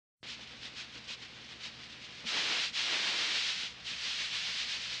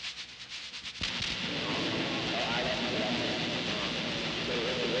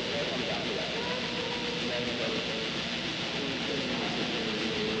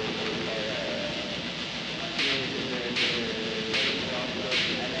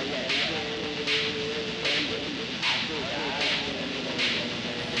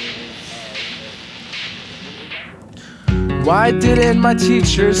Why didn't my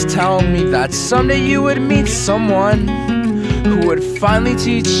teachers tell me that someday you would meet someone who would finally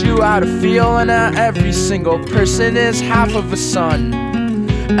teach you how to feel, and that every single person is half of a sun?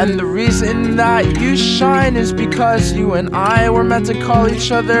 And the reason that you shine is because you and I were meant to call each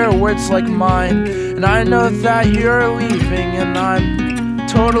other words like mine. And I know that you're leaving, and I'm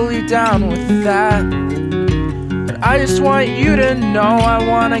totally down with that. But I just want you to know I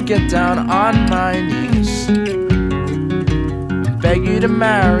wanna get down on my knees and beg you to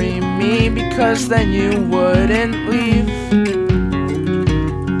marry me, because then you wouldn't leave.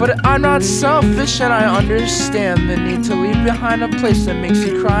 But I'm not selfish, and I understand the need to leave behind a place that makes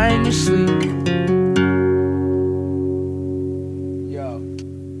you cry in your sleep.